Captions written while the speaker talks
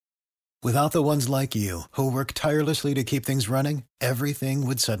Without the ones like you, who work tirelessly to keep things running, everything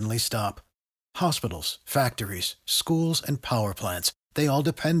would suddenly stop. Hospitals, factories, schools, and power plants, they all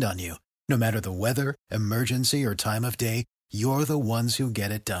depend on you. No matter the weather, emergency, or time of day, you're the ones who get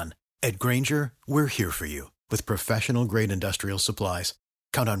it done. At Grainger, we're here for you with professional-grade industrial supplies.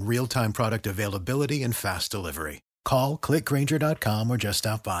 Count on real-time product availability and fast delivery. Call, click Grainger.com, or just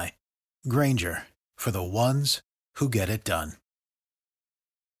stop by. Grainger, for the ones who get it done.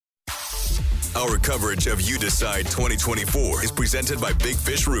 Our coverage of You Decide 2024 is presented by Big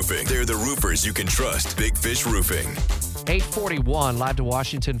Fish Roofing. They're the roofers you can trust. Big Fish Roofing. 8:41, live to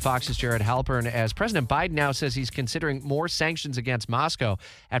Washington, Fox's Jared Halpern, as President Biden now says he's considering more sanctions against Moscow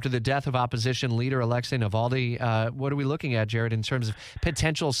after the death of opposition leader Alexie Navalny. What are we looking at, Jared, in terms of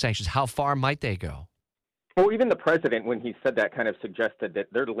potential sanctions? How far might they go? Well, even the president, when he said that, kind of suggested that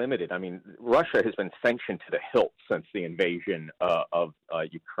they're limited. I mean, Russia has been sanctioned to the hilt since the invasion of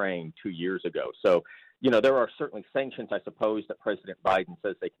Ukraine 2 years ago. So, there are certainly sanctions, I suppose, that President Biden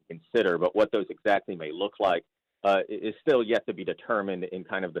says they can consider, but what those exactly may look like is still yet to be determined in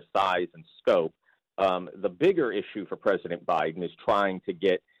kind of the size and scope. The bigger issue for President Biden is trying to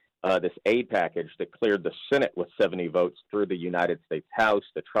get this aid package that cleared the Senate with 70 votes through the United States House.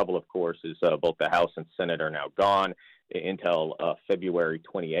 The trouble, of course, is both the House and Senate are now gone until February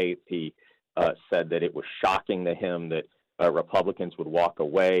 28th. He said that it was shocking to him that Republicans would walk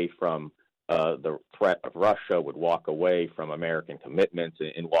away from the threat of Russia, would walk away from American commitments,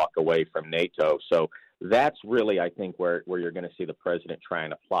 and walk away from NATO. So that's really, I think, where you're going to see the president try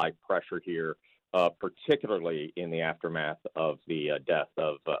and apply pressure here, particularly in the aftermath of the death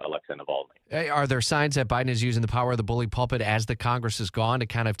of Alexie Navalny. Are there signs that Biden is using the power of the bully pulpit as the Congress is gone to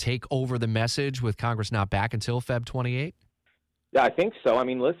kind of take over the message, with Congress not back until Feb 28? Yeah, I think so. I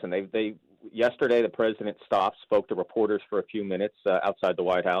mean, listen, yesterday the president spoke to reporters for a few minutes outside the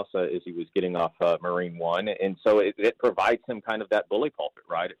White House as he was getting off Marine One. And so it provides him kind of that bully pulpit,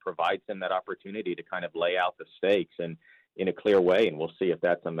 right? It provides him that opportunity to kind of lay out the stakes and in a clear way, and we'll see if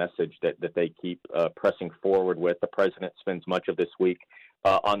that's a message that they keep pressing forward with. The president spends much of this week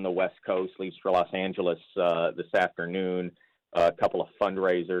on the West Coast, leaves for Los Angeles this afternoon, a couple of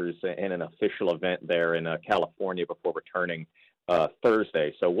fundraisers and an official event there in California before returning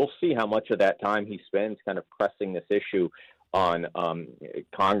Thursday. So we'll see how much of that time he spends kind of pressing this issue on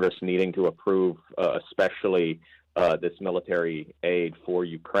Congress needing to approve, especially this military aid for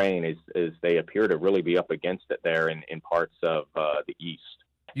Ukraine, as they appear to really be up against it there in parts of the East.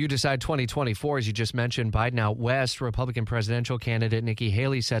 You Decide 2024, as you just mentioned, Biden out west. Republican presidential candidate Nikki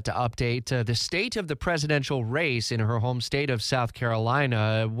Haley set to update the state of the presidential race in her home state of South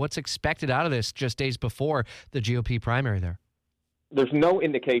Carolina. What's expected out of this just days before the GOP primary there? There's no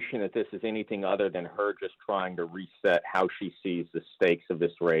indication that this is anything other than her just trying to reset how she sees the stakes of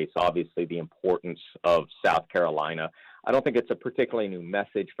this race, obviously the importance of South Carolina. I don't think it's a particularly new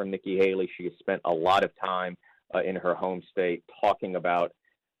message from Nikki Haley. She has spent a lot of time in her home state talking about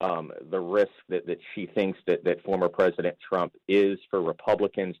the risk that she thinks that former President Trump is for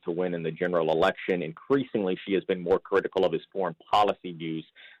Republicans to win in the general election. Increasingly, she has been more critical of his foreign policy views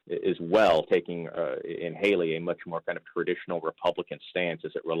as well, taking in Haley a much more kind of traditional Republican stance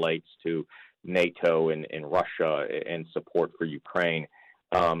as it relates to NATO and Russia and support for Ukraine.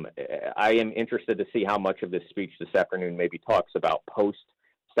 I am interested to see how much of this speech this afternoon maybe talks about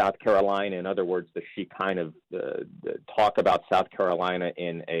post-South Carolina. In other words, does she kind of talk about South Carolina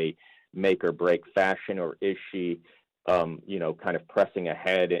in a make-or-break fashion, or is she kind of pressing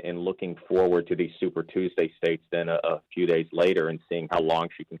ahead and looking forward to these Super Tuesday states then a few days later and seeing how long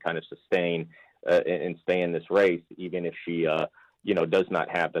she can kind of sustain and stay in this race, even if she, does not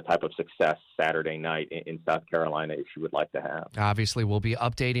have the type of success Saturday night in South Carolina as she would like to have. Obviously, we'll be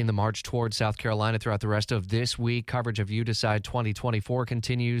updating the march towards South Carolina throughout the rest of this week. Coverage of You Decide 2024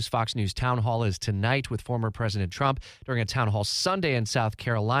 continues. Fox News Town Hall is tonight with former President Trump. During a town hall Sunday in South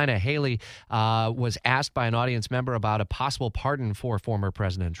Carolina, Haley was asked by an audience member about a possible pardon for former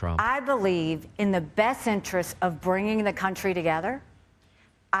President Trump. I believe in the best interest of bringing the country together,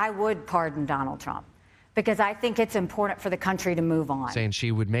 I would pardon Donald Trump, because I think it's important for the country to move on. Saying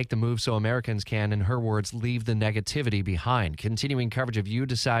she would make the move so Americans can, in her words, leave the negativity behind. Continuing coverage of You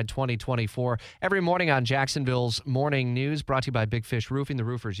Decide 2024 every morning on Jacksonville's Morning News, brought to you by Big Fish Roofing, the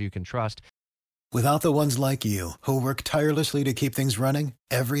roofers you can trust. Without the ones like you, who work tirelessly to keep things running,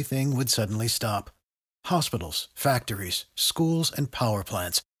 everything would suddenly stop. Hospitals, factories, schools, and power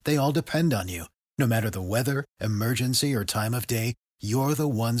plants, they all depend on you. No matter the weather, emergency, or time of day, you're the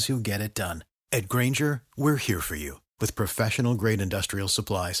ones who get it done. At Grainger, we're here for you with professional-grade industrial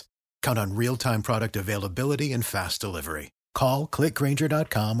supplies. Count on real-time product availability and fast delivery. Call, click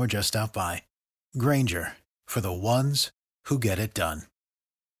Grainger.com, or just stop by. Grainger, for the ones who get it done.